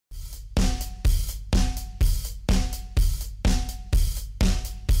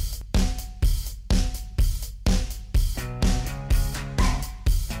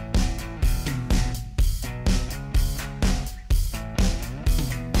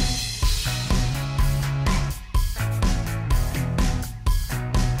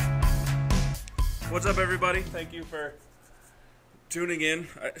What's up, everybody? Thank you for tuning in.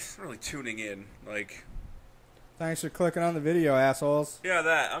 It's not really tuning in, like... Thanks for clicking on the video, assholes. Yeah,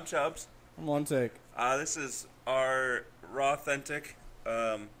 that. I'm Chubbs. I'm One Take. This is our Raw-Thentic,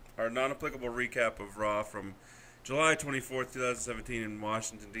 our non-applicable recap of Raw from July 24th, 2017 in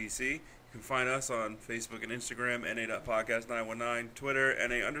Washington, D.C. You can find us on Facebook and Instagram, na.podcast919, Twitter,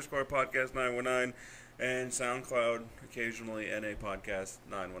 na_podcast919, and SoundCloud, occasionally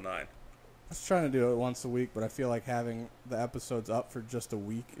na_podcast919. I was trying to do it once a week, but I feel like having the episodes up for just a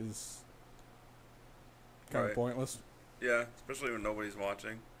week is kind of pointless. Yeah, especially when nobody's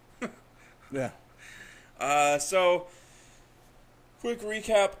watching. Yeah. So, quick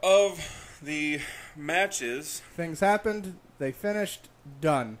recap of the matches. Things happened. They finished.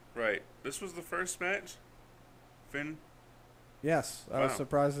 Done. Right. This was the first match? Finn? Yes. I was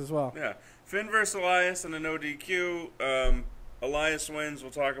surprised as well. Yeah. Finn versus Elias in a no DQ. Elias wins.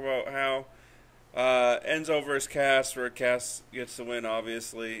 We'll talk about how. Enzo versus Cass, where Cass gets the win,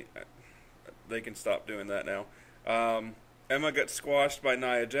 obviously. They can stop doing that now. Emma got squashed by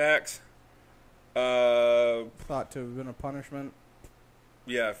Nia Jax. Thought to have been a punishment.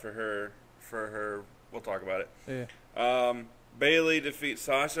 Yeah, for her. We'll talk about it. Yeah. Bayley defeats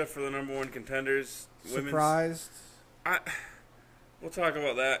Sasha for the #1 contenders. Surprised. We'll talk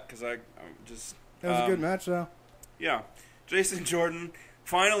about that because I'm just. It was a good match, though. Yeah. Jason Jordan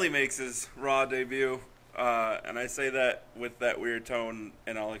finally makes his Raw debut, and I say that with that weird tone,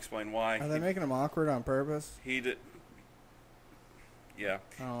 and I'll explain why. Are they making him awkward on purpose? He did. Yeah.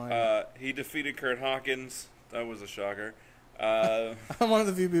 Oh, he defeated Kurt Hawkins. That was a shocker. I'm one of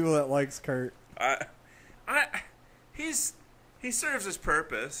the few people that likes Kurt. He serves his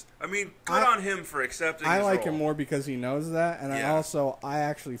purpose. I mean, good on him for accepting his I like role. him more because he knows that, and Yeah. I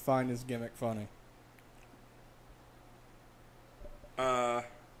actually find his gimmick funny.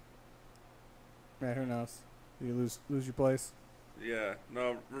 Yeah, who knows? You lose your place? Yeah.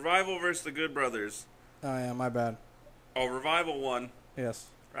 No, Revival versus the Good Brothers. Oh, yeah, my bad. Oh, Revival won. Yes.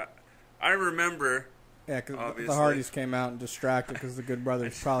 I remember. Yeah, because the Hardys came out and distracted because the Good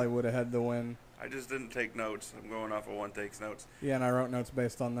Brothers probably would have had the win. I just didn't take notes. I'm going off of One Take's notes. Yeah, and I wrote notes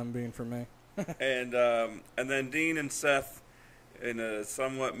based on them being for me. And then Dean and Seth, in a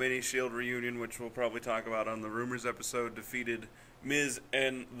somewhat mini Shield reunion, which we'll probably talk about on the Rumors episode, defeated Miz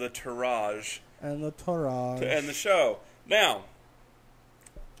and the TOWARS. And the TOWARS. To end the show. Now,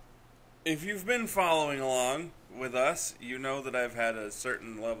 if you've been following along with us, you know that I've had a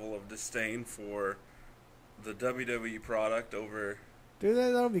certain level of disdain for the WWE product over... Do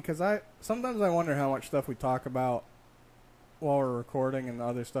they, though? Because sometimes I wonder how much stuff we talk about while we're recording and the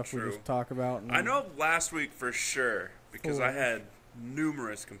other stuff we just talk about. And I know last week for sure, because I had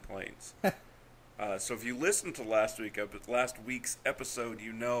numerous complaints. So if you listened to last week's episode,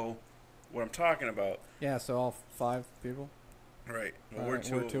 you know what I'm talking about. Yeah, so all 5 people? Right. Well, we're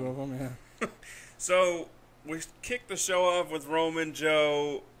two of them, yeah. So we kicked the show off with Roman,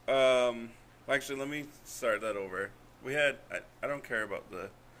 Joe. Actually, let me start that over. We had. I don't care about the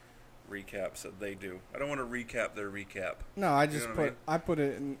recaps that they do. I don't want to recap their recap. No, I just I put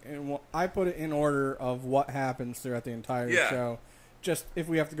it in order of what happens throughout the entire show. Just if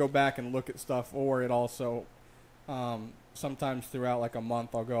we have to go back and look at stuff, or it also sometimes throughout like a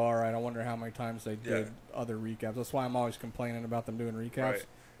month I'll go, all right, I wonder how many times they did other recaps. That's why I'm always complaining about them doing recaps. Right.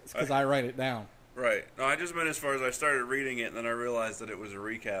 It's because I write it down. Right. No, I just meant as far as I started reading it, and then I realized that it was a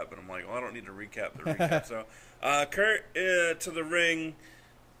recap, and I'm like, well, I don't need to recap the recap. So, Kurt to the ring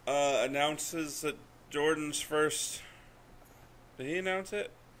announces that Jordan's first. Did he announce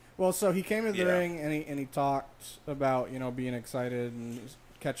it? Well, so he came to the ring and he talked about being excited and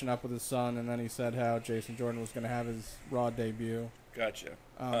catching up with his son, and then he said how Jason Jordan was going to have his Raw debut. Gotcha.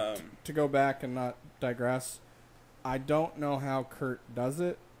 To go back and not digress, I don't know how Kurt does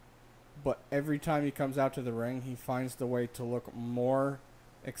it. But every time he comes out to the ring, he finds the way to look more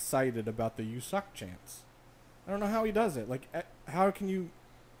excited about the "you suck" chants. I don't know how he does it. Like, how can you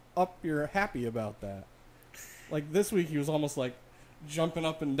up your happy about that? Like, this week he was almost like jumping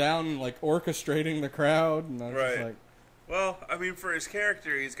up and down and like orchestrating the crowd. And I was just like, well, I mean, for his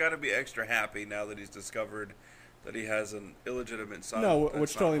character, he's got to be extra happy now that he's discovered that he has an illegitimate son. No,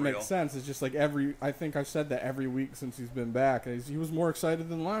 which totally makes sense. It's just like I think I've said that every week since he's been back. He was more excited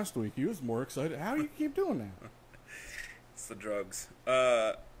than last week. He was more excited. How do you keep doing that? It's the drugs.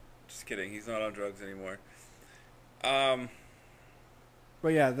 Just kidding. He's not on drugs anymore. But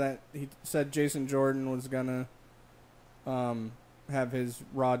yeah, that he said Jason Jordan was gonna have his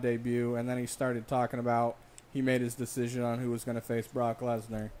Raw debut, and then he started talking about he made his decision on who was going to face Brock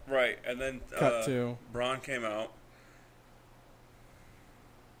Lesnar. Right, and then Cut to Braun came out.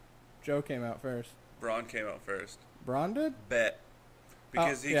 Joe came out first. Braun came out first. Braun did? Bet.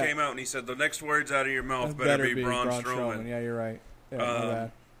 Because he came out and he said, the next words out of your mouth better be Braun Strowman. Yeah, you're right. Yeah, my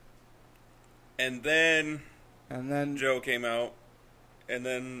bad. And then Joe came out. And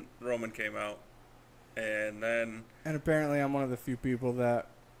then Roman came out. And apparently I'm one of the few people that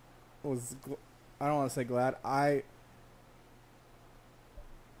was, I don't want to say glad.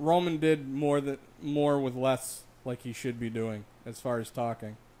 Roman did more with less, like he should be doing as far as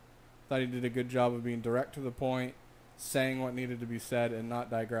talking. Thought he did a good job of being direct to the point, saying what needed to be said, and not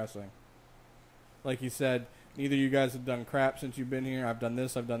digressing. Like he said, neither of you guys have done crap since you've been here. I've done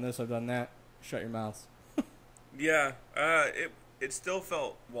this, I've done this, I've done that. Shut your mouths. Yeah, it still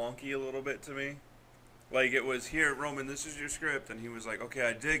felt wonky a little bit to me. Like it was, here, Roman, this is your script, and he was like, okay,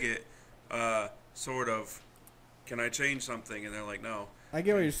 I dig it, sort of. Can I change something? And they're like, no. I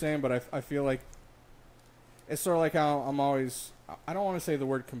get what you're saying, but I feel like it's sort of like how I'm always, I don't want to say the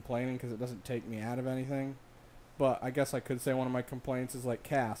word complaining because it doesn't take me out of anything, but I guess I could say one of my complaints is like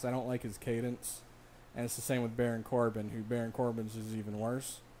Cass. I don't like his cadence, and it's the same with Baron Corbin, who Baron Corbin's is even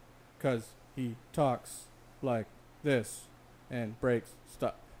worse because he talks like this and breaks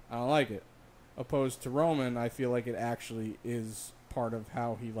stuff. I don't like it. Opposed to Roman, I feel like it actually is part of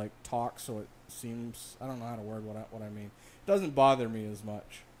how he like talks, so it seems, I don't know how to word what I mean. It doesn't bother me as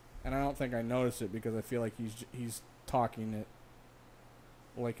much, and I don't think I notice it because I feel like he's talking it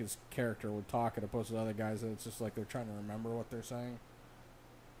like his character would talk it, opposed to other guys that it's just like they're trying to remember what they're saying.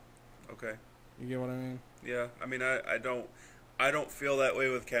 Okay. You get what I mean? Yeah. I mean, I don't feel that way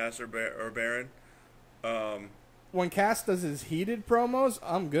with Cass or Baron. When Cass does his heated promos,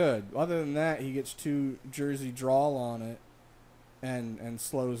 I'm good. Other than that, he gets too Jersey drawl on it and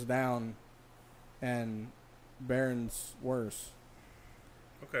slows down, and Baron's worse.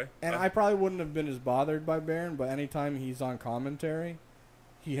 Okay. And I probably wouldn't have been as bothered by Baron, but anytime he's on commentary,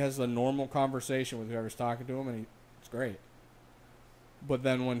 he has a normal conversation with whoever's talking to him, and it's great. But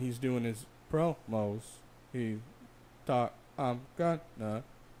then when he's doing his promos, he talk, gonna.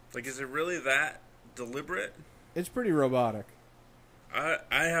 Like, is it really that deliberate? It's pretty robotic. I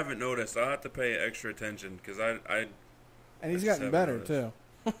haven't noticed. I'll have to pay extra attention because I and he's gotten better too.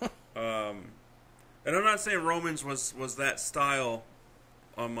 And I'm not saying Roman's was that style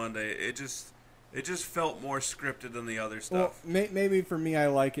on Monday. It just felt more scripted than the other stuff. Well, maybe for me, I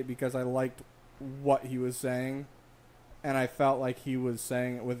like it because I liked what he was saying, and I felt like he was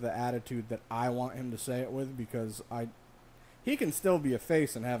saying it with the attitude that I want him to say it with, because he can still be a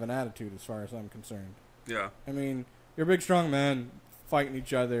face and have an attitude as far as I'm concerned. Yeah. I mean, you're a big, strong man fighting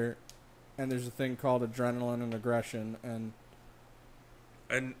each other, and there's a thing called adrenaline and aggression and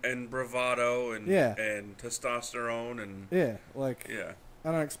bravado and testosterone and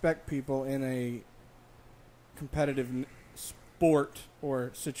I don't expect people in a competitive sport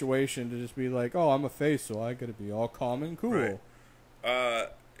or situation to just be like, oh, I'm a face, so I got to be all calm and cool. Right.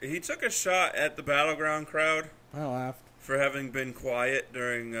 He took a shot at the Battleground crowd. I laughed. For having been quiet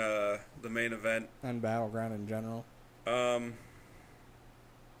during the main event. And Battleground in general. I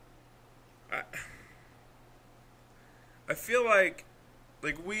feel like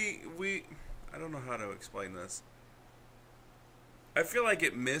we I don't know how to explain this. I feel like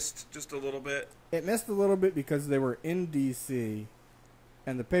it missed just a little bit. It missed a little bit because they were in D.C.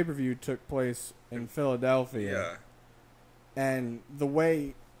 and the pay-per-view took place in Philadelphia. Yeah. And the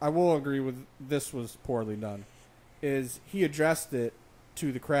way, I will agree with this was poorly done, is he addressed it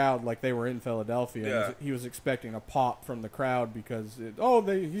to the crowd like they were in Philadelphia. Yeah. He was expecting a pop from the crowd because,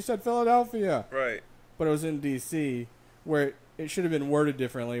 he said Philadelphia. Right. But it was in D.C. where it should have been worded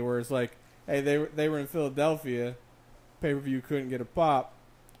differently, where it's like, hey, they were in Philadelphia, pay-per-view couldn't get a pop,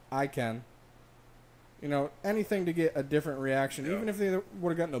 I can. Anything to get a different reaction, even if they would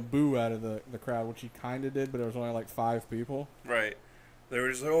have gotten a boo out of the crowd, which he kind of did, but it was only like 5 people. Right. They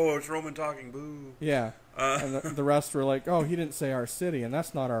were just like, oh, it's Roman talking, boo. Yeah. And the rest were like, oh, he didn't say our city, and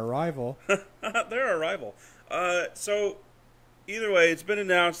that's not our rival. They're our rival. So, either way, it's been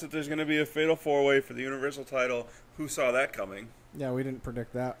announced that there's going to be a Fatal 4-Way for the Universal title. Who saw that coming? Yeah, we didn't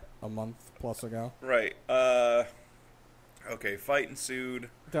predict that a month plus ago. Right. Okay, fight ensued.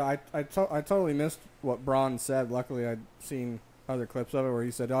 I totally missed what Braun said. Luckily, I'd seen other clips of it where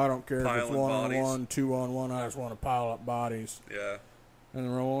he said, I don't care if it's 1-on-1, 2-on-1, I just want to pile up bodies. Yeah. And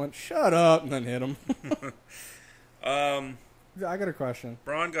then Roman went, shut up, and then hit him. I got a question.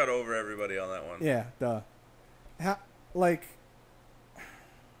 Braun got over everybody on that one. Yeah, duh. I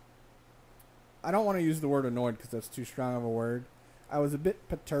don't want to use the word annoyed because that's too strong of a word. I was a bit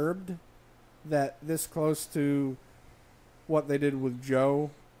perturbed that this close to what they did with Joe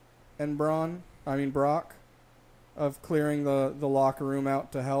and Brock, of clearing the locker room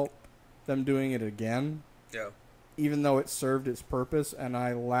out to help them doing it again. Yeah. Even though it served its purpose, and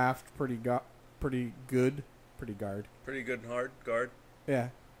I laughed pretty good Hard guard. Yeah,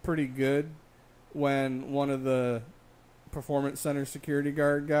 pretty good when one of the Performance Center security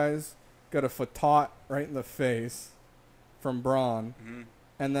guard guys got a fatot right in the face from Braun. Mm-hmm.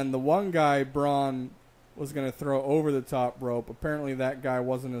 And then the one guy Braun was going to throw over the top rope. Apparently that guy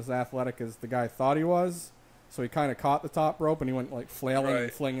wasn't as athletic as the guy thought he was. So he kind of caught the top rope and he went like flailing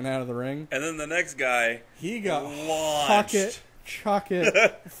and flinging out of the ring. And then the next guy, he got launched. chuck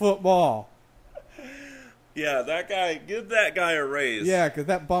it football. Yeah, that guy, give that guy a raise. Yeah, because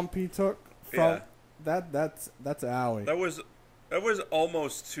that bump he took from that's owie. That was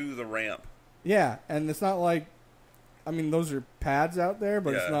almost to the ramp. Yeah, and it's not like, I mean, those are pads out there,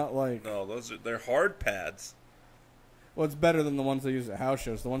 but it's not like... No, they're hard pads. Well, it's better than the ones they use at house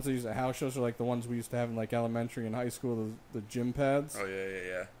shows. The ones they use at house shows are like the ones we used to have in like elementary and high school, the gym pads. Oh,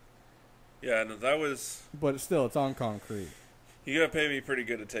 yeah. Yeah, no, that was... But still, it's on concrete. You gotta pay me pretty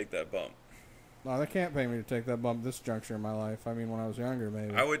good to take that bump. No, they can't pay me to take that bump this juncture in my life. I mean, when I was younger,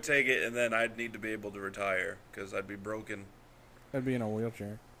 maybe. I would take it, and then I'd need to be able to retire, because I'd be broken. I'd be in a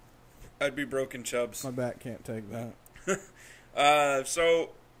wheelchair. I'd be broken chubs. My back can't take that.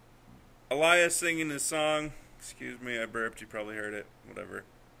 So, Elias singing his song. Excuse me, I burped. You probably heard it. Whatever.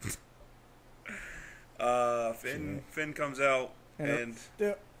 Finn comes out, and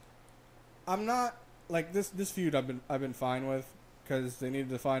I'm not like this feud. I've been fine with because they needed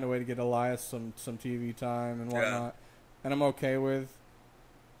to find a way to get Elias some TV time and whatnot, and I'm okay with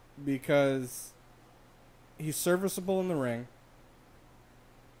because he's serviceable in the ring.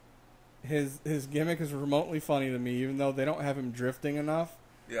 His gimmick is remotely funny to me, even though they don't have him drifting enough.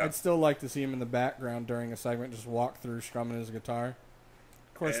 Yeah. I'd still like to see him in the background during a segment, just walk through strumming his guitar.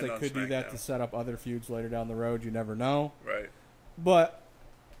 Of course, they could do that to set up other feuds later down the road. You never know. Right. But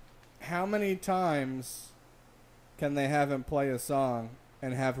how many times can they have him play a song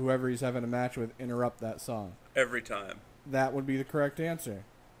and have whoever he's having a match with interrupt that song? Every time. That would be the correct answer.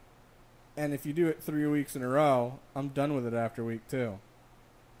 And if you do it 3 weeks in a row, I'm done with it after week 2.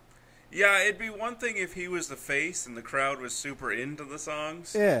 Yeah, it'd be one thing if he was the face and the crowd was super into the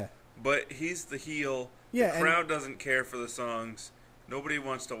songs. Yeah. But he's the heel. Yeah, the crowd doesn't care for the songs. Nobody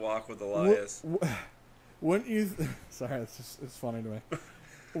wants to walk with Elias. Wouldn't you... Sorry, it's funny to me.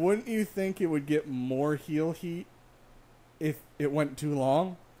 Wouldn't you think it would get more heel heat if it went too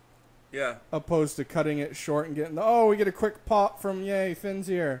long? Yeah. Opposed to cutting it short and getting... Oh, we get a quick pop from, yay, Finn's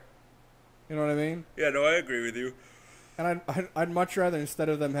here. You know what I mean? Yeah, no, I agree with you. And I'd much rather, instead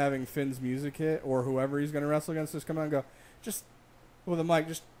of them having Finn's music hit or whoever he's going to wrestle against, just come out and go, just with a mic,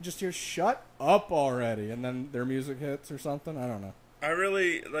 just here, shut up already. And then their music hits or something. I don't know. I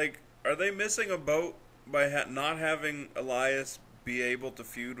really, are they missing a boat by not having Elias be able to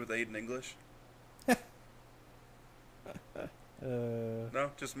feud with Aiden English?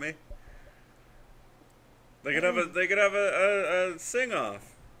 No, just me? They could have a sing-off.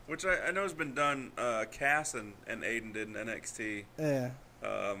 Which I know has been done. Cass and Aiden did in NXT. Yeah.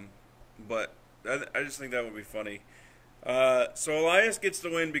 But I just think that would be funny. So Elias gets the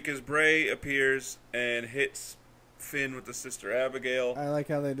win because Bray appears and hits Finn with the Sister Abigail. I like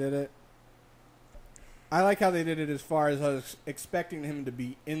how they did it. I like how they did it as far as I was expecting him to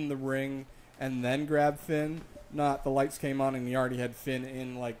be in the ring and then grab Finn. Not the lights came on and he already had Finn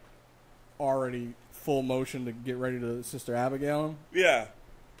in, already full motion to get ready to Sister Abigail him. Yeah.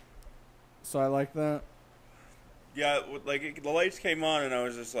 So I like that. Yeah, the lights came on and I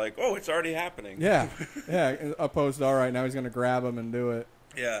was just like, oh, it's already happening. Yeah. Yeah, opposed to, all right, now he's going to grab him and do it.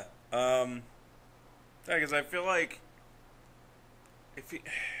 Yeah. Because I feel like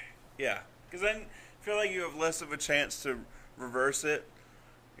because then I feel like you have less of a chance to reverse it.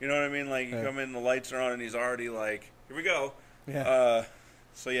 You know what I mean? You come in, the lights are on, and he's already here we go. Yeah.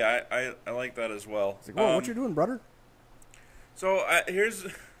 So yeah, I like that as well. It's whoa, what you doing, brother? So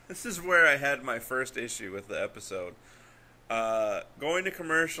this is where I had my first issue with the episode. Going to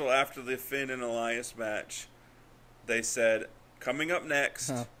commercial after the Finn and Elias match, they said, coming up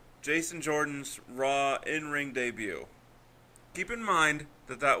next, Jason Jordan's Raw in-ring debut. Keep in mind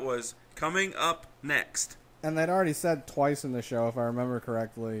that was coming up next. And they'd already said twice in the show, if I remember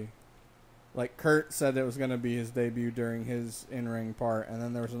correctly. Kurt said it was going to be his debut during his in-ring part. And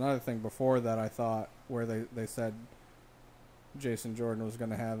then there was another thing before that, I thought, where they said Jason Jordan was going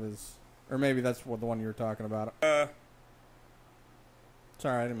to have his... Or maybe that's the one you were talking about.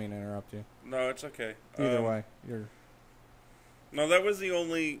 Sorry, I didn't mean to interrupt you. No, it's okay. Either way, you're... No, that was the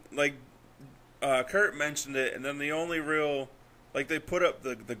only... Kurt mentioned it, and then the only real... they put up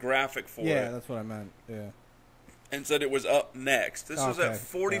the graphic for it. Yeah, that's what I meant. Yeah. and said it was up next. This was at Okay,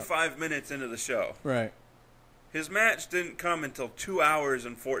 45 minutes into the show. Right. His match didn't come until 2 hours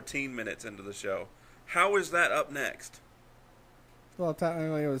and 14 minutes into the show. How is that up next? Well,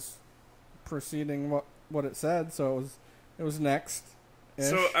 technically, it was preceding what it said, so it was next.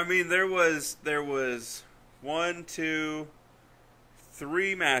 So I mean, there was 1, 2,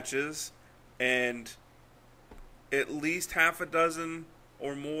 3 matches, and at least half a dozen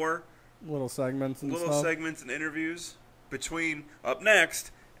or more little segments and little stuff. segments and interviews between up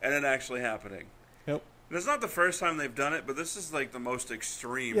next and it actually happening. Yep. And it's not the first time they've done it, but this is like the most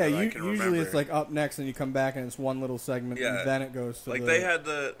extreme Yeah, that I can usually remember. it's like up next, and you come back and it's one little segment, Yeah. and then it goes to like they had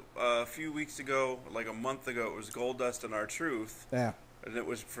a few weeks ago, like a month ago, it was Goldust and R-Truth, yeah. and it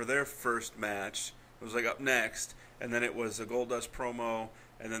was for their first match. It was like up next, and then it was a Goldust promo,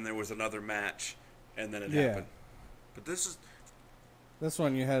 and then there was another match, and then it happened. But this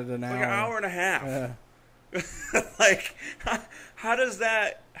one you had an hour. like an hour and a half. Yeah. Like, how does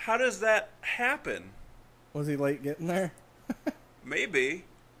that happen? Was he late getting there? Maybe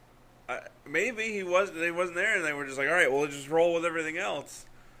he wasn't. They wasn't there, and they were just like, all right, well, just roll with everything else.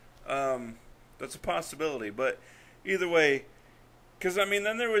 That's a possibility, but either way, because I mean,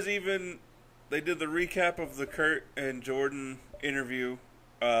 then there was even they did the recap of the Kurt and Jordan interview.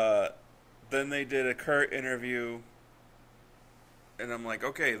 Then they did a Kurt interview. And I'm like,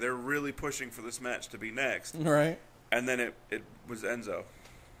 okay, they're really pushing for this match to be next. Right. And then it was Enzo.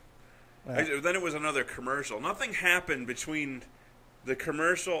 Yeah. Then it was another commercial. Nothing happened between the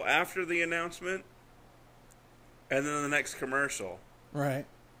commercial after the announcement and then the next commercial. Right.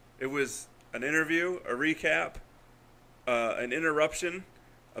 It was an interview, a recap, an interruption,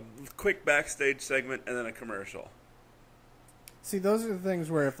 a quick backstage segment, and then a commercial. See, those are the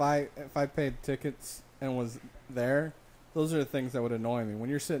things where if I paid tickets and was there, those are the things that would annoy me. When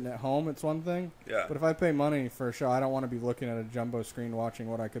you're sitting at home, it's one thing. Yeah. But if I pay money for a show, I don't want to be looking at a jumbo screen watching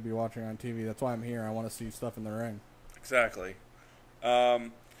what I could be watching on TV. That's why I'm here. I want to see stuff in the ring. Exactly.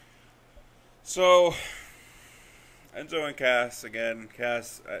 So, Enzo and Cass, again.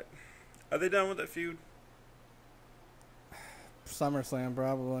 Cass, are they done with that feud? SummerSlam,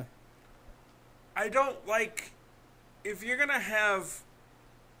 probably. I don't like... If you're going to have...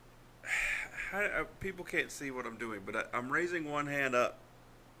 people can't see what I'm doing, but I'm raising one hand up,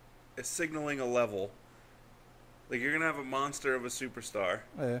 signaling a level. Like, you're going to have a monster of a superstar.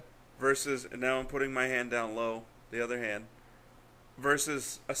 Yeah. Versus, and now I'm putting my hand down low, the other hand,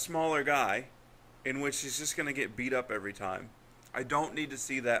 versus a smaller guy in which he's just going to get beat up every time. I don't need to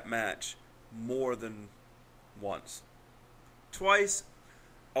see that match more than once. Twice,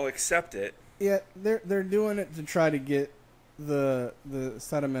 I'll accept it. Yeah, they're doing it to try to get the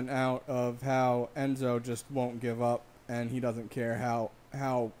sentiment out of how Enzo just won't give up and he doesn't care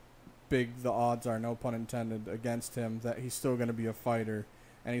how big the odds are, no pun intended, against him, that he's still going to be a fighter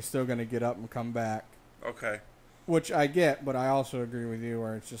and he's still going to get up and come back. Okay. Which I get, but I also agree with you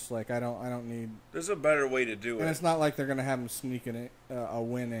where it's just like I don't need. There's a better way to do it. And it's not like they're going to have him sneaking a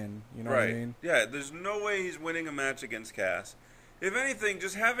win in. You know right. what I mean? Yeah. There's no way he's winning a match against Cass. If anything,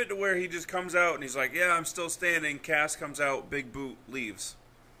 just have it to where he just comes out and he's like, yeah, I'm still standing. Cass comes out, big boot, leaves.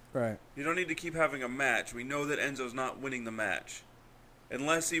 Right. You don't need to keep having a match. We know that Enzo's not winning the match.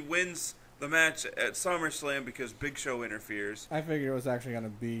 Unless he wins the match at SummerSlam because Big Show interferes. I figured it was actually going to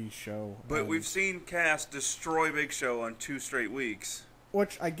be Show. But we've seen Cass destroy Big Show on 2 straight weeks.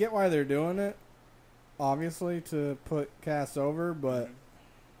 Which I get why they're doing it, obviously, to put Cass over, but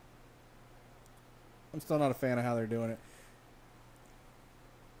I'm still not a fan of how they're doing it.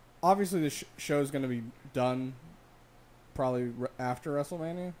 Obviously, the show's going to be done probably after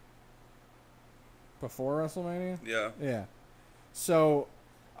WrestleMania. Before WrestleMania? Yeah. Yeah. So,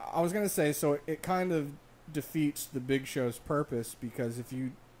 I was going to say, so it kind of defeats the Big Show's purpose, because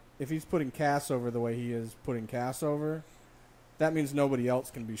if he's putting Cass over the way he is putting Cass over, that means nobody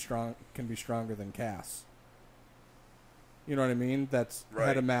else can be stronger than Cass. You know what I mean? That's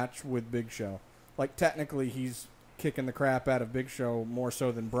had a match with Big Show. Like, technically, he's kicking the crap out of Big Show more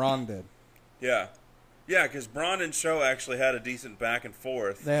so than Braun did. Yeah. Yeah, because Braun and Show actually had a decent back and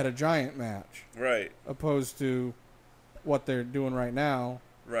forth. They had a giant match. Right. Opposed to what they're doing right now.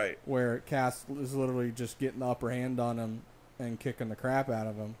 Right. Where Cass is literally just getting the upper hand on him and kicking the crap out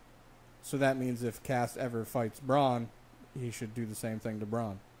of him. So that means if Cass ever fights Braun, he should do the same thing to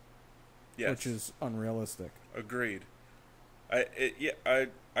Braun. Yes. Which is unrealistic. Agreed. I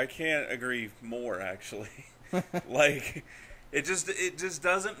can't agree more, actually. Like, it just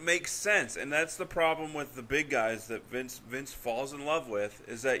doesn't make sense, and that's the problem with the big guys that Vince falls in love with,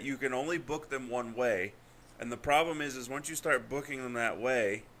 is that you can only book them one way, and the problem is once you start booking them that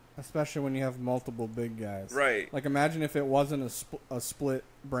way, Especially when you have multiple big guys. Right. Like, imagine if it wasn't a split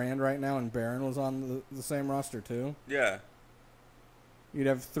brand right now and Baron was on the same roster, too. Yeah. You'd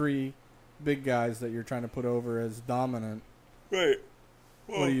have 3 big guys that you're trying to put over as dominant. Right.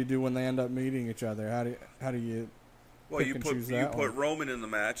 Well, what do you do when they end up meeting each other? How do you Well, you put Roman in the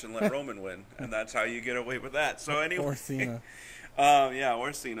match and let Roman win, and that's how you get away with that. So anyway, or Cena.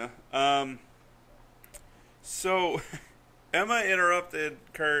 Or Cena. So Emma interrupted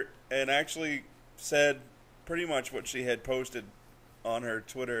Kurt and actually said pretty much what she had posted on her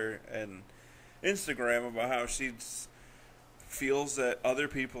Twitter and Instagram about how she feels that other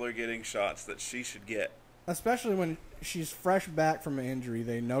people are getting shots that she should get. Especially when she's fresh back from an injury.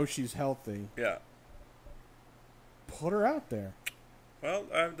 They know she's healthy. Yeah. Put her out there. Well,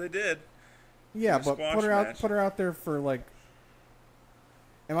 they did. Yeah, but put her out there for, like...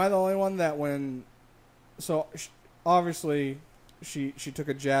 Am I the only one that when... So, obviously, she took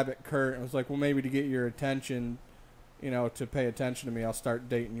a jab at Kurt and was like, well, maybe to get your attention, to pay attention to me, I'll start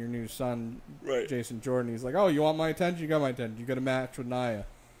dating your new son, right. Jason Jordan. He's like, oh, you want my attention? You got my attention. You got a match with Nia.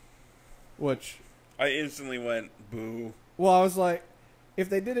 Which... I instantly went, boo. Well, I was like, if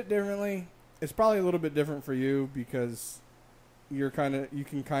they did it differently, it's probably a little bit different for you because you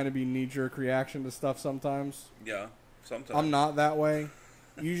can kind of be knee-jerk reaction to stuff sometimes. Yeah, sometimes. I'm not that way.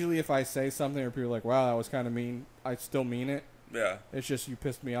 Usually if I say something or people are like, wow, that was kind of mean, I still mean it. Yeah. It's just you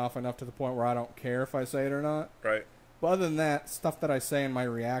pissed me off enough to the point where I don't care if I say it or not. Right. But other than that, stuff that I say in my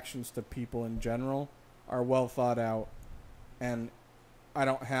reactions to people in general are well thought out, and I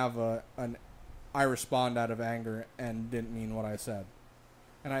don't have I respond out of anger and didn't mean what I said.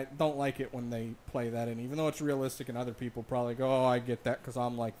 And I don't like it when they play that in, even though it's realistic and other people probably go, oh, I get that because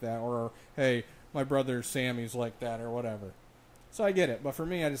I'm like that, or, hey, my brother Sammy's like that, or whatever. So I get it. But for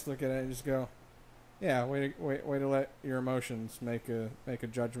me, I just look at it and just go, yeah, way to let your emotions make a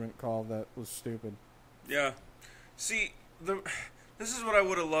judgment call that was stupid. Yeah. See, this is what I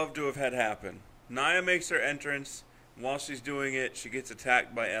would have loved to have had happen. Nia makes her entrance. While she's doing it, she gets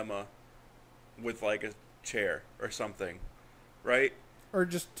attacked by Emma with like a chair or something, right? Or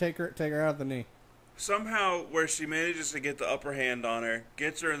just take her out of the knee. Somehow where she manages to get the upper hand on her,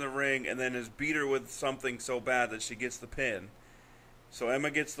 gets her in the ring, and then is beat her with something so bad that she gets the pin. So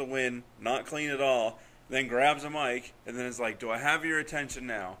Emma gets the win, not clean at all, then grabs a mic, and then is like, do I have your attention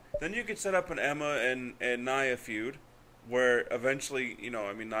now? Then you could set up an Emma and Nia feud, where eventually,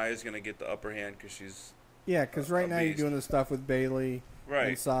 Nia's going to get the upper hand because she's... Yeah, because right now you're doing the stuff with Bayley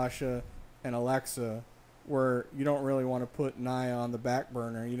and Sasha and Alexa, where you don't really want to put Nia on the back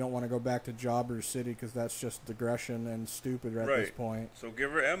burner. You don't want to go back to Jobber City because that's just digression and stupid at this point. So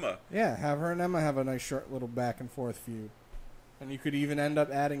give her Emma. Yeah, have her and Emma have a nice short little back and forth feud. And you could even end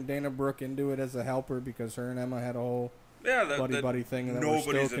up adding Dana Brooke into it as a helper because her and Emma had a whole buddy thing that we're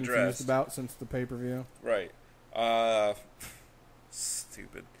still confused about since the pay-per-view. Right.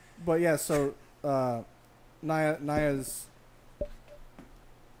 Stupid. But yeah, so Nia's...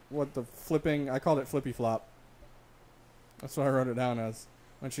 I called it flippy flop. That's what I wrote it down as.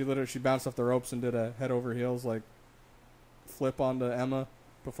 When she bounced off the ropes and did a head over heels, like, flip onto Emma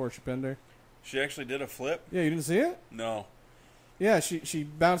before she pinned her. She actually did a flip? Yeah, you didn't see it? No. Yeah, she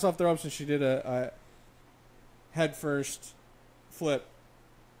bounced off the ropes and she did a head first flip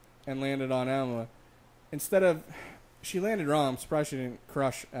and landed on Emma. She landed wrong. I'm surprised she didn't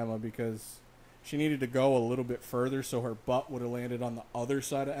crush Emma because she needed to go a little bit further so her butt would have landed on the other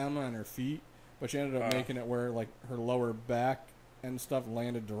side of Emma and her feet. But she ended up making it where like her lower back and stuff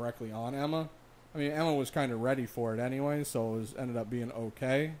landed directly on Emma. I mean, Emma was kind of ready for it anyway, so it ended up being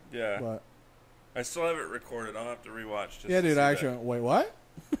okay. Yeah. But I still have it recorded. I'll have to rewatch. Yeah, dude, I actually went, wait, what?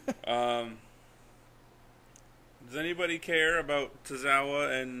 Does anybody care about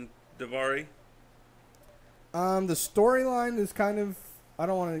Tozawa and Daivari? The storyline is kind of... I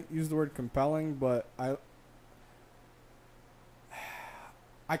don't want to use the word compelling, but I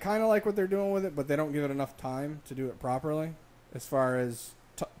kind of like what they're doing with it, but they don't give it enough time to do it properly. As far as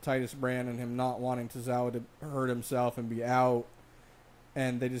Titus Brand and him not wanting Tozawa to hurt himself and be out,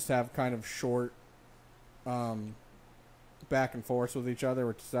 and they just have kind of short back and forth with each other,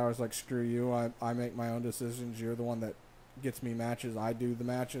 where Tozawa's like, screw you, I make my own decisions, you're the one that gets me matches, I do the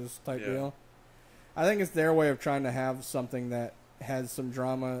matches type deal. I think it's their way of trying to have something that has some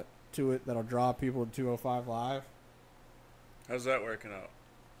drama to it that'll draw people to 205 Live. How's that working out?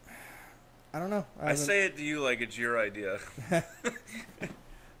 I don't know. I say it to you like it's your idea.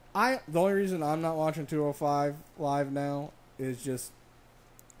 The only reason I'm not watching 205 Live now is just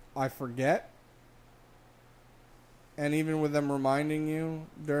I forget. And even with them reminding you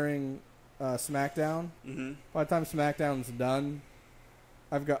during SmackDown, by the time SmackDown's done,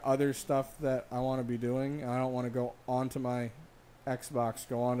 I've got other stuff that I want to be doing. I don't want to go onto my Xbox,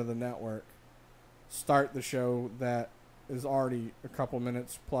 go onto the network, start the show that is already a couple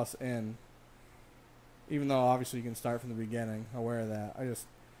minutes plus in. Even though obviously you can start from the beginning, aware of that.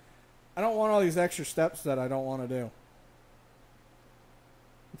 I don't want all these extra steps that I don't want to do.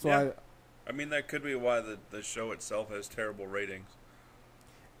 That's why. I mean, that could be why the show itself has terrible ratings.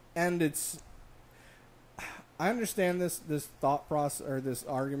 And I understand this thought process or this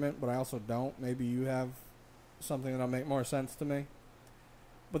argument, but I also don't. Maybe you have something that'll make more sense to me.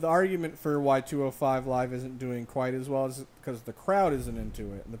 But the argument for why 205 Live isn't doing quite as well is because the crowd isn't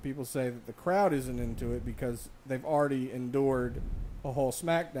into it. And the people say that the crowd isn't into it because they've already endured a whole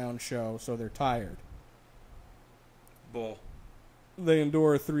SmackDown show, so they're tired. Bull. They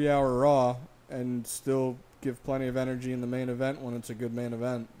endure a 3-hour Raw and still give plenty of energy in the main event when it's a good main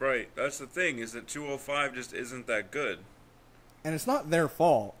event. Right. That's the thing, is that 205 just isn't that good. And it's not their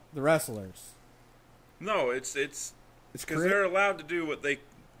fault, the wrestlers. No, it's because they're allowed to do what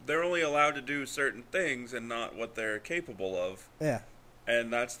they're only allowed to do certain things and not what they're capable of. Yeah.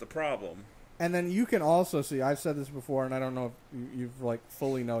 And that's the problem. And then you can also see, I've said this before, and I don't know if you've like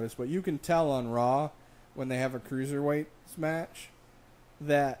fully noticed, but you can tell on Raw when they have a cruiserweight match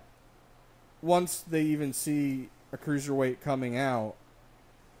that once they even see a cruiserweight coming out,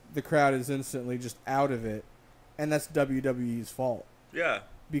 the crowd is instantly just out of it, and that's WWE's fault. Yeah.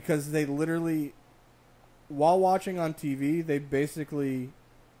 Because they literally, while watching on TV, they basically,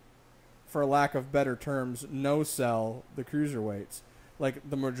 for lack of better terms, no-sell the cruiserweights. Like,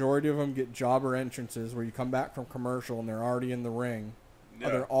 the majority of them get jobber entrances where you come back from commercial and they're already in the ring. Yeah.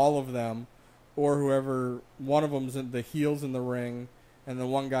 Either all of them, or whoever, one of them's in the heels in the ring, and the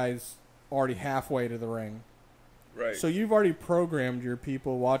one guy's already halfway to the ring. Right. So you've already programmed your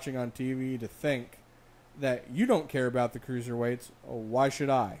people watching on TV to think that you don't care about the cruiserweights. Oh, why should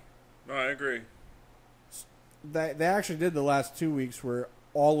I? No, I agree. They actually did the last 2 weeks where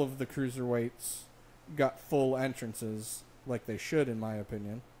all of the cruiserweights got full entrances, like they should, in my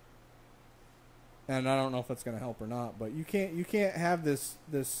opinion. And I don't know if that's going to help or not, but you can't have this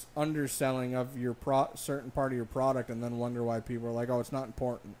underselling of your certain part of your product and then wonder why people are like, oh, it's not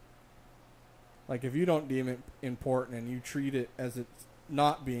important. Like, if you don't deem it important and you treat it as it's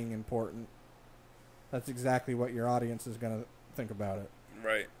not being important, that's exactly what your audience is going to think about it.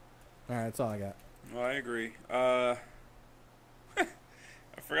 Right. All right, that's all I got. Well, I agree. I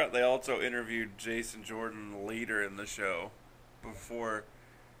forgot they also interviewed Jason Jordan later in the show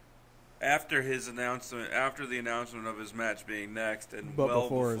after the announcement of his match being next, and But well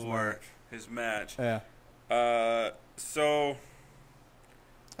before his match. Yeah. So.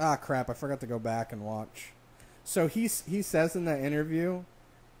 Ah, crap! I forgot to go back and watch. So he says in that interview,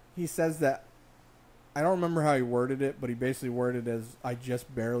 he says that, I don't remember how he worded it, but he basically worded it as, I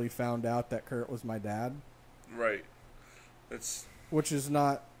just barely found out that Kurt was my dad. Right. Which is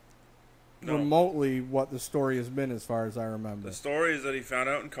not remotely what the story has been, as far as I remember. The story is that he found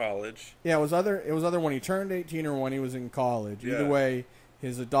out in college. Yeah, it was either when he turned 18 or when he was in college. Yeah. Either way,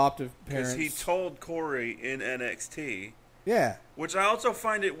 his adoptive parents... Because he told Corey in NXT... Yeah. Which I also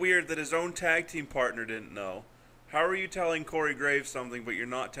find it weird that his own tag team partner didn't know. How are you telling Corey Graves something, but you're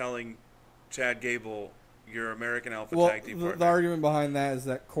not telling Chad Gable, your American Alpha tag team partner? The argument behind that is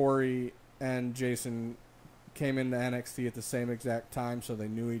that Corey and Jason came into NXT at the same exact time, so they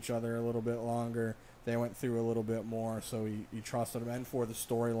knew each other a little bit longer. They went through a little bit more, so he trusted him. And for the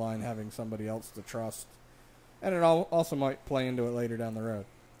storyline, having somebody else to trust. And it also might play into it later down the road.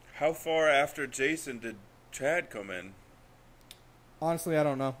 How far after Jason did Chad come in? Honestly, I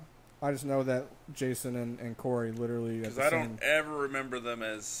don't know. I just know that Jason and Corey literally... Because I don't ever remember them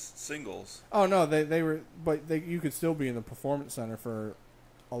as singles. Oh, no, they were... But you could still be in the Performance Center for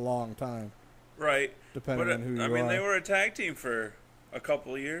a long time. Right. Depending on who you are. I mean, they were a tag team for a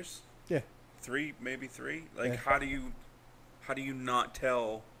couple of years. Yeah. Maybe three. Like, yeah. How do you not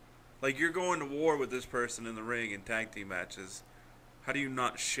tell... Like, you're going to war with this person in the ring in tag team matches. How do you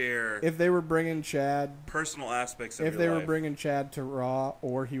not share... If they were bringing Chad... Personal aspects of your life. If they were bringing Chad to Raw,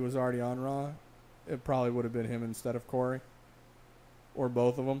 or he was already on Raw, it probably would have been him instead of Corey. Or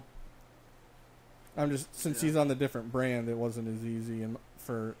both of them. Since he's on the different brand, it wasn't as easy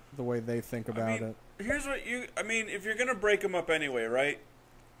for the way they think about it. Here's what if you're going to break them up anyway, right?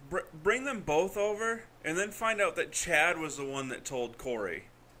 Bring them both over, and then find out that Chad was the one that told Corey.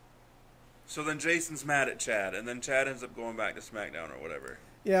 So then Jason's mad at Chad, and then Chad ends up going back to SmackDown or whatever.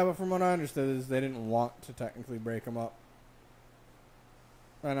 Yeah, but from what I understood is they didn't want to technically break them up.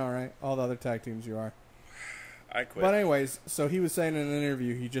 I know, right? All the other tag teams you are. I quit. But anyways, so he was saying in an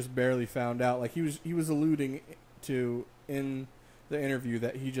interview he just barely found out. Like he was alluding to in the interview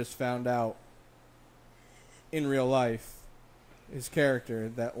that he just found out in real life, his character,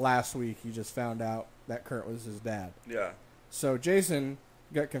 that last week he just found out that Kurt was his dad. Yeah. So Jason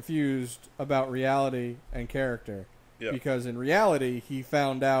got confused about reality and character. Yeah. Because in reality, he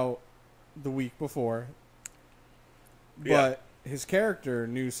found out the week before. But his character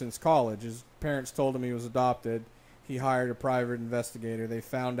knew since college. His parents told him he was adopted. He hired a private investigator. They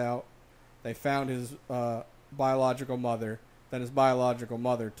found his biological mother. Then his biological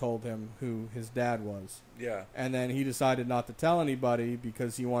mother told him who his dad was. Yeah. And then he decided not to tell anybody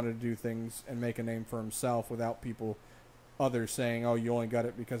because he wanted to do things and make a name for himself without others saying, oh, you only got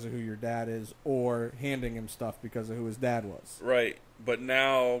it because of who your dad is, or handing him stuff because of who his dad was. Right. But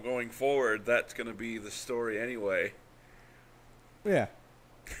now, going forward, that's going to be the story anyway. Yeah.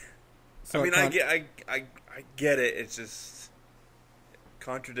 So I mean, I get it. It's just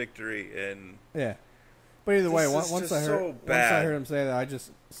contradictory and... Yeah. But either way, once I heard him say that,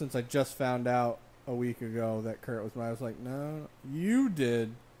 since I just found out a week ago that Kurt was mine, I was like, no, you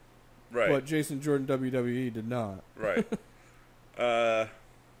did. Right. But Jason Jordan WWE did not. Right. I'm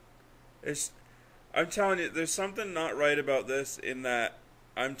telling you, there's something not right about this in that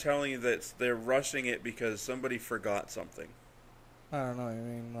I'm telling you that they're rushing it because somebody forgot something. I don't know. I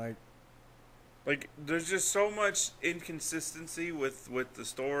mean, like there's just so much inconsistency with the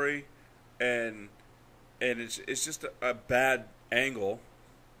story, and it's just a bad angle,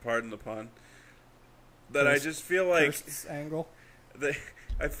 pardon the pun, that I just feel like angle.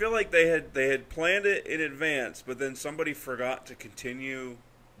 I feel like they had planned it in advance, but then somebody forgot to continue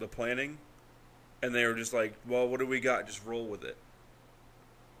the planning, and they were just like, well, what do we got? Just roll with it.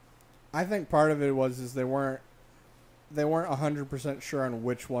 I think part of it was they weren't 100% sure on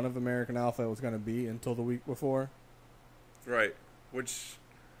which one of American Alpha it was going to be until the week before. Right. Which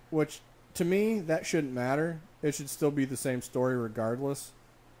to me, that shouldn't matter. It should still be the same story regardless.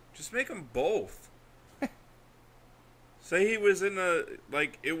 Just make them both. Say he was in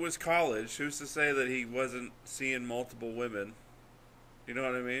it was college. Who's to say that he wasn't seeing multiple women? You know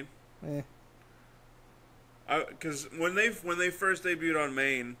what I mean? Because when they first debuted on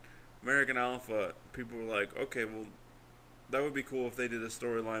Maine, American Alpha, people were like, okay, well, that would be cool if they did a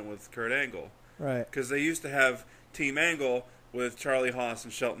storyline with Kurt Angle. Right. Because they used to have Team Angle with Charlie Haas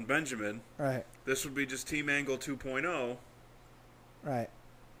and Shelton Benjamin. Right. This would be just Team Angle 2.0. Right.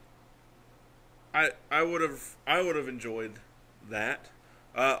 I would have enjoyed that.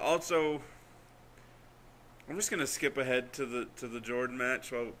 Also, I'm just gonna skip ahead to the Jordan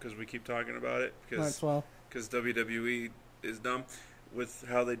match because we keep talking about it because WWE is dumb with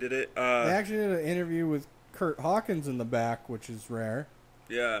how they did it. They actually did an interview with Kurt Hawkins in the back, which is rare.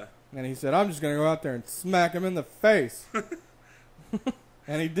 Yeah. And he said, "I'm just gonna go out there and smack him in the face,"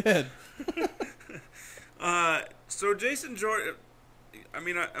 and he did. So Jason Jordan. I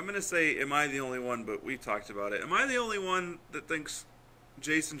mean, I'm going to say, am I the only one, but we've talked about it. Am I the only one that thinks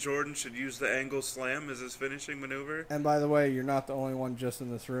Jason Jordan should use the angle slam as his finishing maneuver? And by the way, you're not the only one just in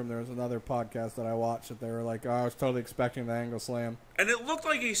this room. There was another podcast that I watched that they were like, oh, I was totally expecting the angle slam. And it looked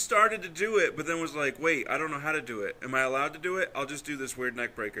like he started to do it, but then was like, wait, I don't know how to do it. Am I allowed to do it? I'll just do this weird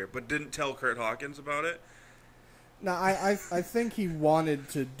neck breaker. But didn't tell Kurt Hawkins about it. No, I think he wanted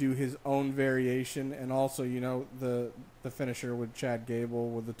to do his own variation, and also, the finisher with Chad Gable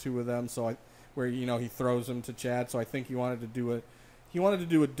with the two of them, where he throws him to Chad. So I think he wanted to do it. He wanted to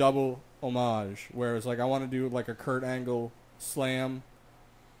do a double homage, where it's like I want to do like a Kurt Angle slam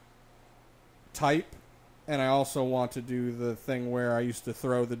type, and I also want to do the thing where I used to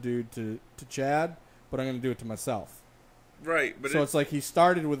throw the dude to Chad, but I'm going to do it to myself. Right, but so it's like he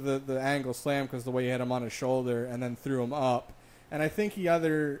started with the angle slam because the way he had him on his shoulder, and then threw him up. And I think he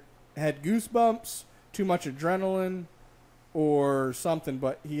either had goosebumps, too much adrenaline, or something.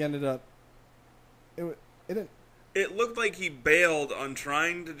 But he ended up. It looked like he bailed on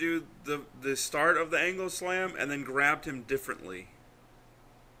trying to do the start of the angle slam, and then grabbed him differently.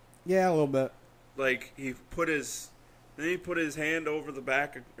 Yeah, a little bit. Like he put his hand over the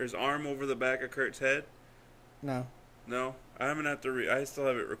back, or his arm over the back of Kurt's head. No, I'm gonna have to. I still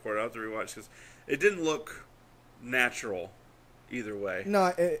have it recorded. I'll have to rewatch because it didn't look natural either way. No,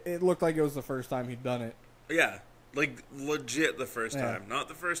 it looked like it was the first time he'd done it. Yeah, like legit the first time, not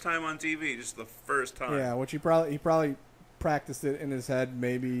the first time on TV, just the first time. Yeah, which he probably practiced it in his head,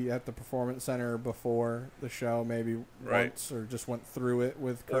 maybe at the Performance Center before the show, maybe once, or just went through it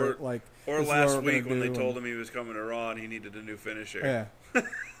with Kurt. Or last week when they told him he was coming to Raw and he needed a new finisher.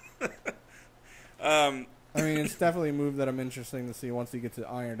 Yeah. I mean, it's definitely a move that I'm interested to see once he gets it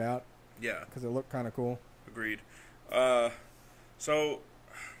ironed out. Yeah. Because it looked kind of cool. Agreed. So,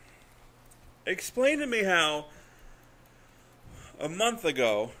 explain to me how a month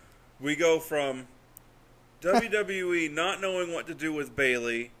ago, we go from WWE not knowing what to do with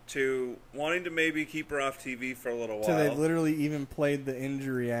Bayley to wanting to maybe keep her off TV for a little while. So they literally even played the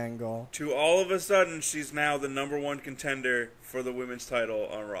injury angle. To all of a sudden, she's now the #1 contender for the women's title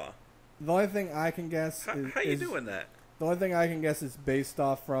on Raw. The only thing I can guess How you doing that? The only thing I can guess is based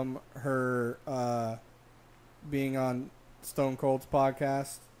off from her being on Stone Cold's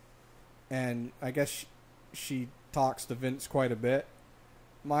podcast, and I guess she talks to Vince quite a bit.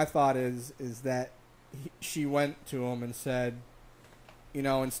 My thought is that she went to him and said, you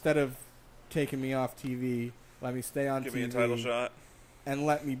know, instead of taking me off TV, let me stay on TV. Give me a title shot. And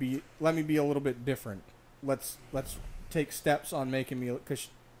let me be a little bit different. Let's take steps on making me, because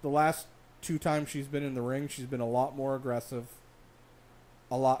the last 2 times she's been in the ring, she's been a lot more aggressive,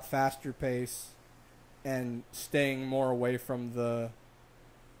 a lot faster pace, and staying more away from the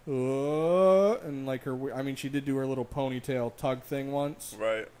and like her. I mean, she did do her little ponytail tug thing once,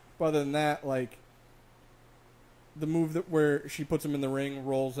 right? But other than that, like the move where she puts him in the ring,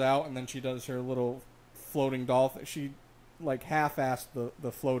 rolls out, and then she does her little floating dolphin. She like half-assed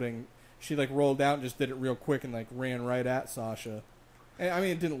the floating. She like rolled out and just did it real quick and like ran right at Sasha. And, I mean,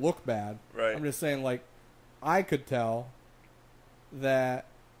 it didn't look bad. Right. I'm just saying, like, I could tell that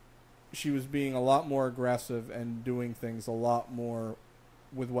she was being a lot more aggressive and doing things a lot more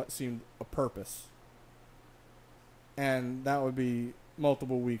with what seemed a purpose. And that would be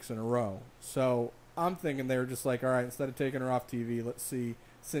multiple weeks in a row. So I'm thinking they were just like, all right, instead of taking her off TV, let's see,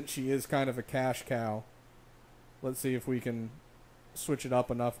 since she is kind of a cash cow, let's see if we can switch it up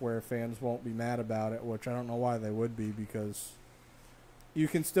enough where fans won't be mad about it, which I don't know why they would be, because you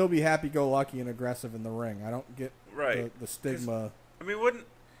can still be happy-go-lucky and aggressive in the ring. I don't get the stigma.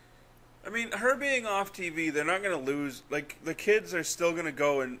 I mean, her being off TV, they're not going to lose. Like, the kids are still going to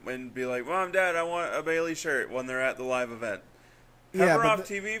go and be like, Mom, Dad, I want a Bayley shirt when they're at the live event. Have her off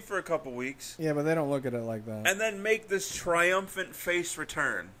TV for a couple weeks. Yeah, but they don't look at it like that. And then make this triumphant face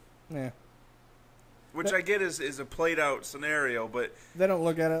return. Yeah. Which I get is a played-out scenario, but they don't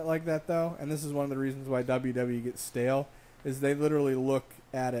look at it like that, though. And this is one of the reasons why WWE gets stale, is they literally look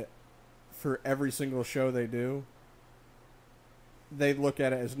at it for every single show they do. They look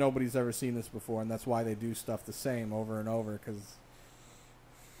at it as nobody's ever seen this before, and that's why they do stuff the same over and over, because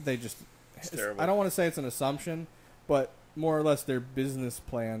they just... It's terrible. I don't want to say it's an assumption, but more or less their business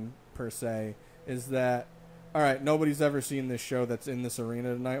plan, per se, is that, all right, nobody's ever seen this show that's in this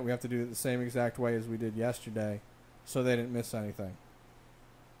arena tonight. We have to do it the same exact way as we did yesterday, so they didn't miss anything.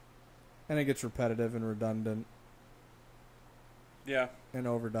 And it gets repetitive and redundant. Yeah. And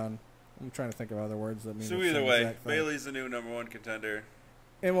overdone. I'm trying to think of other words that mean so the either same way, exact thing. Bayley's the new #1 contender.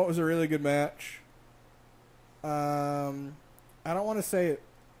 And what was a really good match. I don't want to say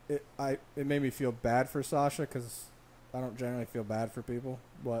it made me feel bad for Sasha, because I don't generally feel bad for people,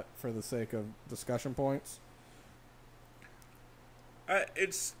 but for the sake of discussion points.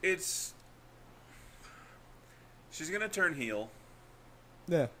 It's she's gonna turn heel.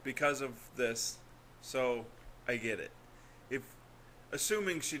 Yeah. Because of this, so I get it.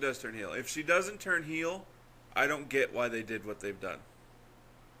 Assuming she does turn heel. If she doesn't turn heel, I don't get why they did what they've done.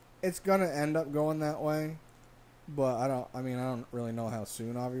 It's gonna end up going that way, but I don't really know how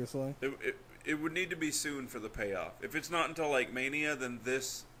soon, obviously. It would need to be soon for the payoff. If it's not until like Mania, then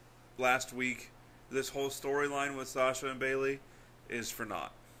this last week, this whole storyline with Sasha and Bayley is for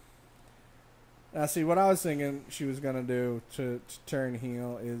naught. Now, see, what I was thinking she was gonna do to turn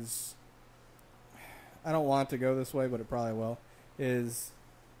heel is, I don't want it to go this way, but it probably will, is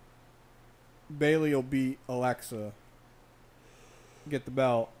Bayley will beat Alexa, get the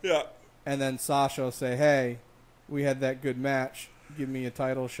belt. Yeah. And then Sasha will say, hey, we had that good match. Give me a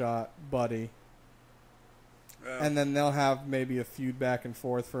title shot, buddy. And then they'll have maybe a feud back and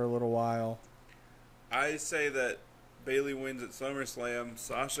forth for a little while. I say that Bayley wins at SummerSlam.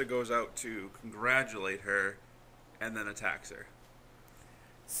 Sasha goes out to congratulate her and then attacks her.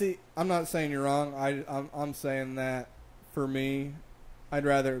 See, I'm not saying you're wrong. I'm saying that for me, I'd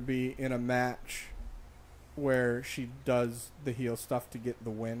rather it be in a match where she does the heel stuff to get the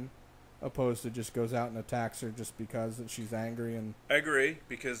win, opposed to just goes out and attacks her just because she's angry. And I agree,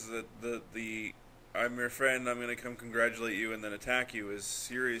 because the I'm your friend, I'm going to come congratulate you and then attack you is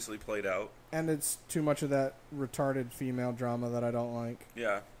seriously played out. And it's too much of that retarded female drama that I don't like.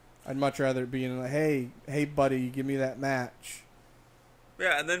 Yeah. I'd much rather it be in like, hey buddy, give me that match.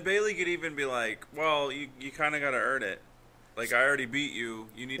 Yeah, and then Bayley could even be like, well, you kind of got to earn it. Like, I already beat you.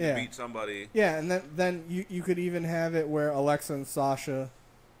 You need to beat somebody. Yeah, and then you could even have it where Alexa and Sasha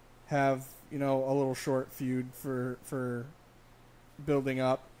have, a little short feud for building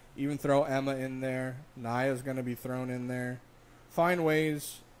up. Even throw Emma in there. Nia's going to be thrown in there find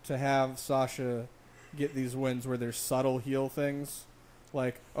ways to have Sasha get these wins where there's subtle heel things.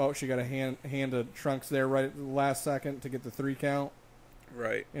 Like, oh, she got a hand of Trunks there right at the last second to get the 3 count.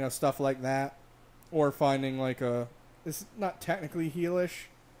 Right. You know, stuff like that. Or finding like it's not technically heelish.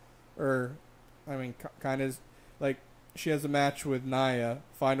 Or, I mean, kind of like she has a match with Nia.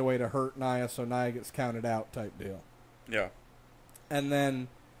 Find a way to hurt Nia so Nia gets counted out type deal. Yeah. And then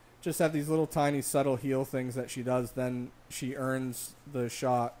just have these little tiny subtle heel things that she does. Then she earns the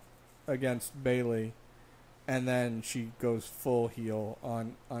shot against Bayley. And then she goes full heel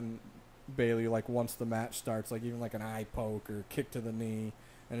on Bayley, like, once the match starts. Like, even like an eye poke or kick to the knee.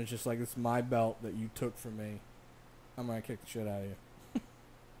 And it's just like, it's my belt that you took from me. I'm going to kick the shit out of you.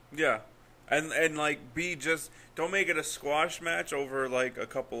 Yeah. And like, don't make it a squash match over, like, a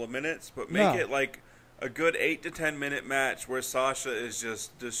couple of minutes. But make it, like, a good 8 to 10 minute match where Sasha is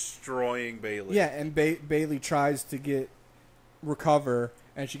just destroying Bayley. Yeah, and Bayley tries to recover,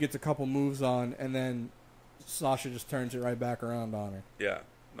 and she gets a couple moves on, and then Sasha just turns it right back around on her. Yeah,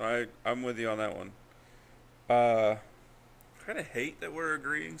 no, I'm with you on that one. I kind of hate that we're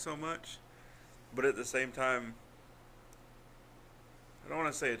agreeing so much, but at the same time, I don't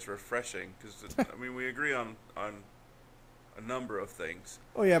want to say it's refreshing because I mean we agree on a number of things.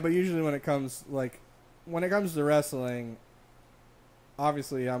 Oh yeah, but usually when it comes to wrestling,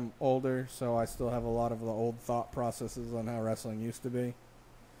 obviously I'm older, so I still have a lot of the old thought processes on how wrestling used to be.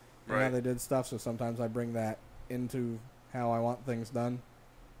 And how they did stuff, so sometimes I bring that into how I want things done.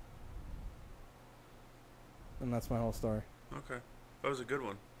 And that's my whole story. Okay. That was a good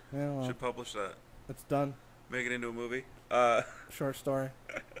one. Yeah, well, should publish that. It's done. Make it into a movie. Short story.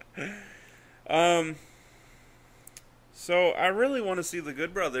 So I really want to see the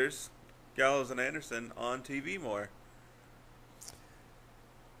Good Brothers, Gallows and Anderson, on TV more.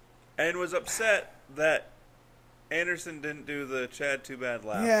 And was upset that Anderson didn't do the Chad Too Bad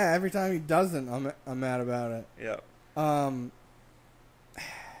laugh. Yeah, every time he doesn't, I'm mad about it. Yeah.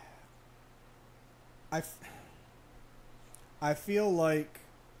 I feel like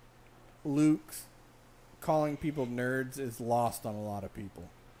Luke's calling people nerds is lost on a lot of people.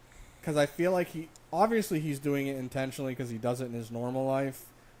 Because I feel like he's doing it intentionally because he does it in his normal life,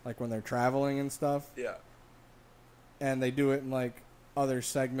 like when they're traveling and stuff. Yeah. And they do it in like other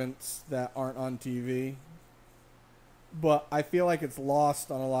segments that aren't on TV. But I feel like it's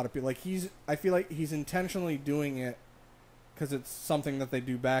lost on a lot of people. Like I feel like he's intentionally doing it because it's something that they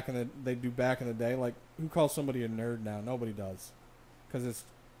do back in the day. Like, who calls somebody a nerd now? Nobody does, because it's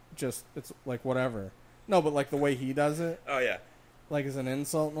like whatever. No, but like the way he does it. Oh yeah. Like as an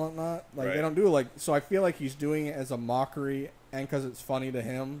insult and whatnot. Like right. They don't do it like. So I feel like he's doing it as a mockery and because it's funny to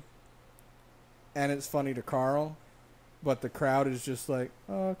him, and it's funny to Carl, but the crowd is just like,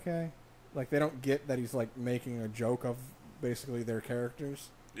 oh, okay. Like, they don't get that he's, like, making a joke of basically their characters.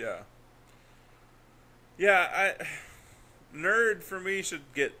 Yeah. Yeah, nerd, for me, should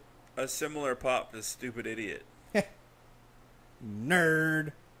get a similar pop to stupid idiot.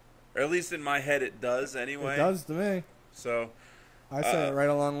 Nerd. Or at least in my head it does, anyway. It does to me. So. I say it right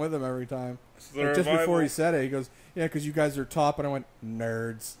along with him every time. So like just before he said it, he goes, yeah, because you guys are top, and I went,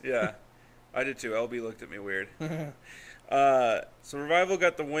 nerds. Yeah. I did, too. LB looked at me weird. So Revival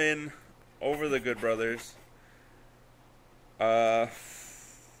got the win over the Good Brothers. Yeah,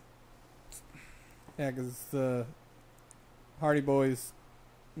 because the Hardy Boys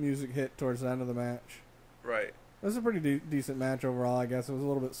music hit towards the end of the match. Right. It was a pretty decent match overall, I guess. It was a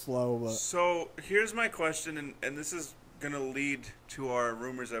little bit slow, but... So, here's my question, and this is going to lead to our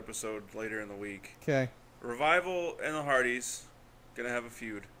Rumors episode later in the week. Okay. Revival and the Hardys going to have a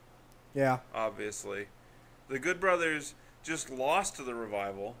feud. Yeah. Obviously. The Good Brothers just lost to the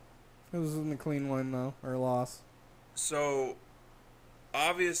Revival. It was in the clean win, though, or loss. So,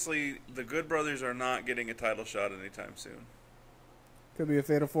 obviously, the Good Brothers are not getting a title shot anytime soon. Could be a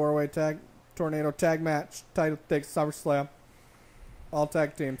fatal four-way tornado tag match. Title takes SummerSlam. All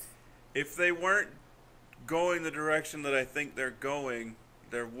tag teams. If they weren't going the direction that I think they're going,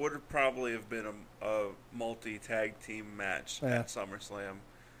 there would probably have been a multi-tag team match at SummerSlam.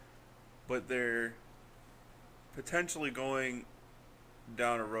 But they're potentially going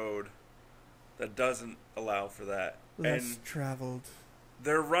down a road that doesn't allow for that. Less traveled.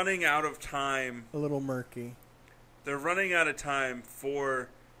 They're running out of time. A little murky. They're running out of time for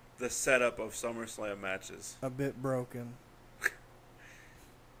the setup of SummerSlam matches. A bit broken.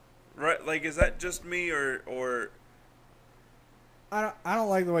 Right? Like, is that just me or I don't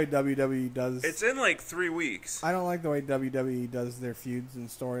like the way WWE does. It's in like 3 weeks. I don't like the way WWE does their feuds and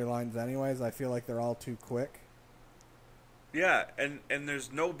storylines. Anyways, I feel like they're all too quick. Yeah, and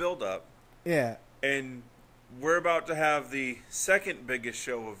there's no build up. Yeah. And we're about to have the second biggest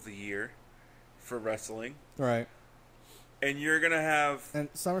show of the year for wrestling. Right. And you're going to have...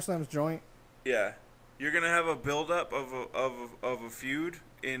 And SummerSlam's joint. Yeah. You're going to have a build-up of a feud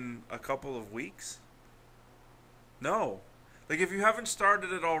in a couple of weeks? No. Like, if you haven't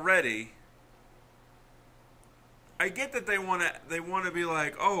started it already... I get that they want to be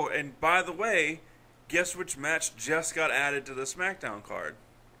like, oh, and by the way, guess which match just got added to the SmackDown card?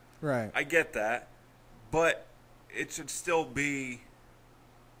 Right. I get that, but it should still be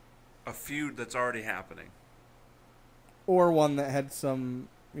a feud that's already happening. Or one that had some,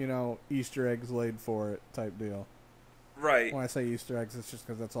 Easter eggs laid for it type deal. Right. When I say Easter eggs, it's just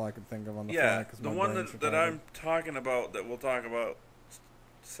because that's all I can think of on the fly. Yeah, the one that I'm talking about, that we'll talk about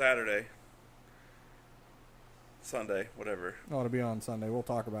Sunday, whatever. Oh, it'll be on Sunday. We'll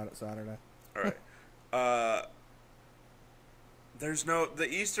talk about it Saturday. All right. The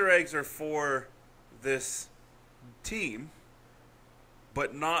Easter eggs are for this team,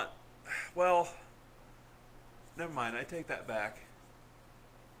 but not, well, never mind. I take that back.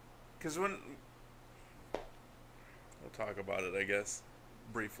 Because we'll talk about it, I guess,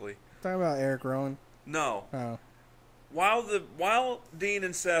 briefly. Talking about Eric Rowan? No. Oh. While Dean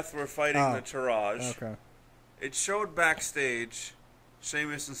and Seth were fighting the TOWARS, okay, it showed backstage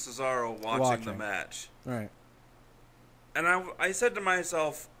Sheamus and Cesaro watching the match. Right. And I said to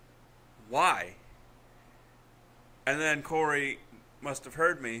myself, why? And then Corey must have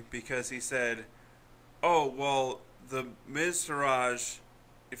heard me because he said, oh, well, the Miz Taraj,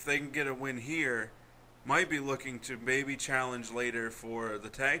 if they can get a win here, might be looking to maybe challenge later for the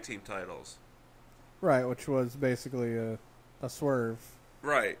tag team titles. Right, which was basically a swerve.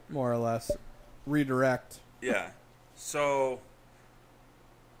 Right. More or less. Redirect. Yeah. So,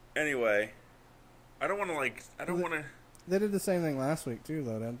 anyway, I don't want to They did the same thing last week, too,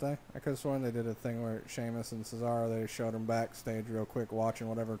 though, didn't they? I could have sworn they did a thing where Sheamus and Cesaro, they showed them backstage real quick watching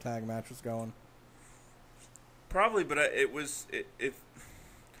whatever tag match was going. Probably, but it was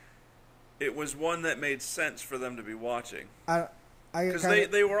one that made sense for them to be watching. Because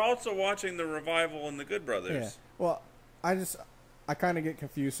they were also watching the Revival and the Good Brothers. Yeah. Well, I kind of get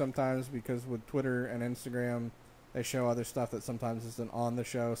confused sometimes because with Twitter and Instagram, they show other stuff that sometimes isn't on the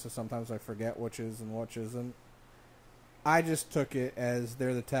show, so sometimes I forget which is and which isn't. I just took it as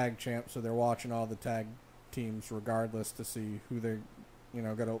they're the tag champs, so they're watching all the tag teams regardless to see who they're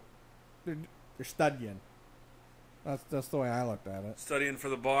studying. That's the way I looked at it. Studying for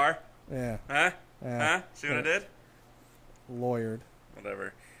the bar? Yeah. Huh? Yeah. Huh? See what I did? Lawyered.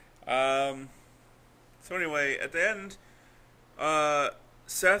 Whatever. So anyway, at the end,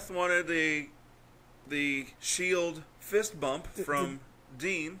 Seth wanted the Shield fist bump from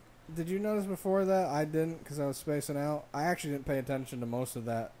Dean. Did you notice before that? I didn't because I was spacing out. I actually didn't pay attention to most of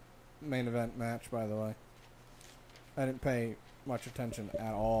that main event match, by the way. I didn't pay much attention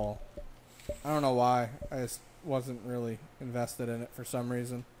at all. I don't know why. I just wasn't really invested in it for some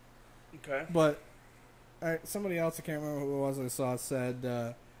reason. Okay. But somebody else, I can't remember who it was I saw, said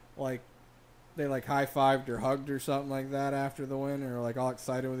they high-fived or hugged or something like that after the win, or all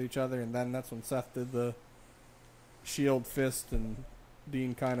excited with each other, and then that's when Seth did the Shield fist and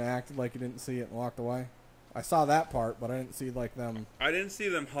Dean kind of acted like he didn't see it and walked away. I saw that part, but I didn't see them. I didn't see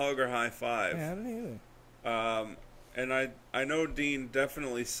them hug or high five. Yeah, I didn't either. And I know Dean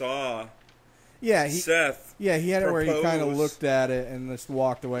definitely saw. Seth. Yeah, he had propose. It where he kind of looked at it and just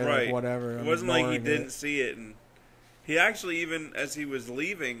walked away like whatever. It wasn't like he didn't see it, and he actually, even as he was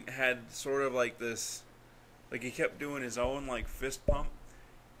leaving, had sort of this, he kept doing his own fist pump,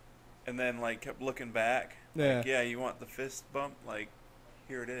 and then kept looking back. Yeah. You want the fist bump?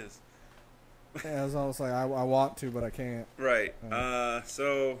 Here it is. Yeah, it was almost like I want to, but I can't. Right.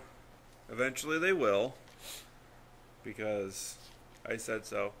 So eventually they will, because I said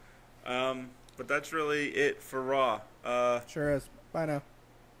so. But that's really it for Raw. Sure is. Bye now.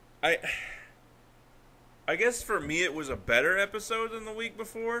 I guess for me it was a better episode than the week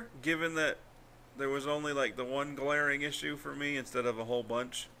before, given that there was only the one glaring issue for me instead of a whole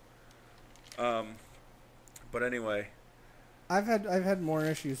bunch. But anyway, I've had more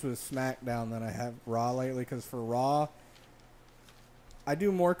issues with SmackDown than I have Raw lately, because for Raw, I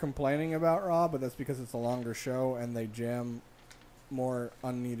do more complaining about Raw, but that's because it's a longer show and they jam more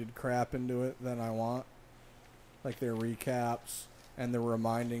unneeded crap into it than I want. Their recaps and they're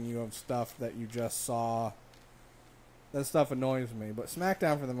reminding you of stuff that you just saw. That stuff annoys me. But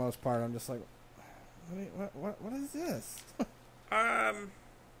SmackDown, for the most part, I'm just like, what is this? I don't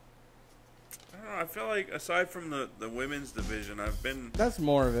know. I feel like aside from the women's division, I've been that's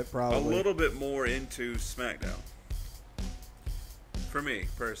more of it probably a little bit more into SmackDown. For me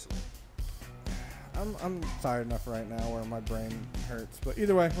personally, I I'm tired enough right now where my brain hurts. But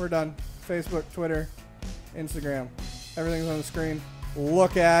either way, we're done. Facebook, Twitter, Instagram, everything's on the screen.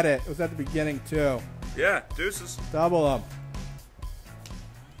 Look at it. It was at the beginning too. Yeah, deuces. Double them.